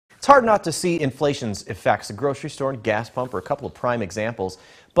It's hard not to see inflation's effects. The grocery store and gas pump are a couple of prime examples,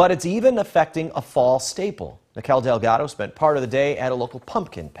 but it's even affecting a fall staple. Nikel Delgado spent part of the day at a local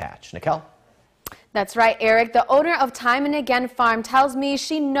pumpkin patch. Nikel? That's right, Eric. The owner of Thyme and Again Farm tells me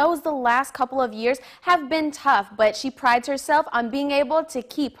she knows the last couple of years have been tough, but she prides herself on being able to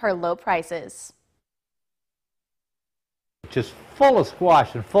keep her low prices. Just full of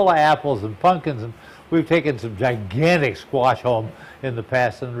squash and full of apples and pumpkins, and we've taken some gigantic squash home in the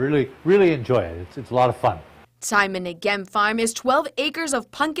past and really enjoy it. It's a lot of fun. Thyme and Again Farm is 12 acres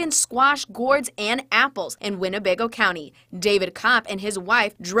of pumpkin, squash, gourds, and apples in Winnebago County. David Kopp and his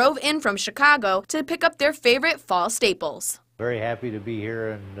wife drove in from Chicago to pick up their favorite fall staples. Very happy to be here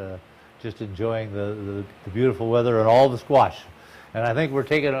and just enjoying the beautiful weather and all the squash. And I think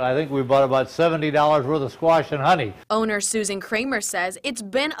we bought about $70 worth of squash and honey. Owner Susan Kramer says it's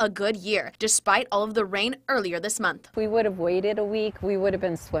been a good year, despite all of the rain earlier this month. If we would have waited a week, we would have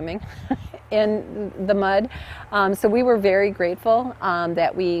been swimming in the mud. So we were very grateful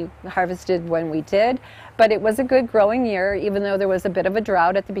that we harvested when we did. But it was a good growing year, even though there was a bit of a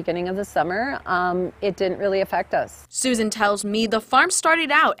drought at the beginning of the summer. It didn't really affect us. Susan tells me the farm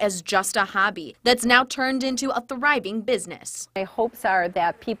started out as just a hobby that's now turned into a thriving business. My hopes are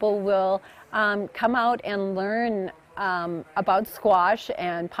that people will come out and learn about squash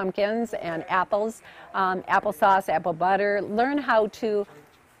and pumpkins and apples, applesauce, apple butter, learn how to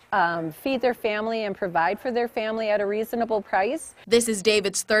feed their family and provide for their family at a reasonable price. This is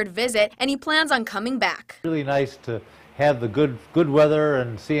David's third visit, and he plans on coming back. Really nice to have the good weather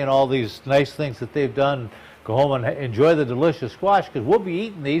and seeing all these nice things that they've done. Go home and enjoy the delicious squash, because we'll be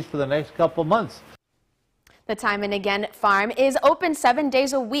eating these for the next couple months. The Thyme and Again Farm is open 7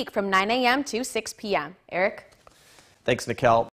 days a week from 9 a.m. to 6 p.m. Eric? Thanks, Nikel.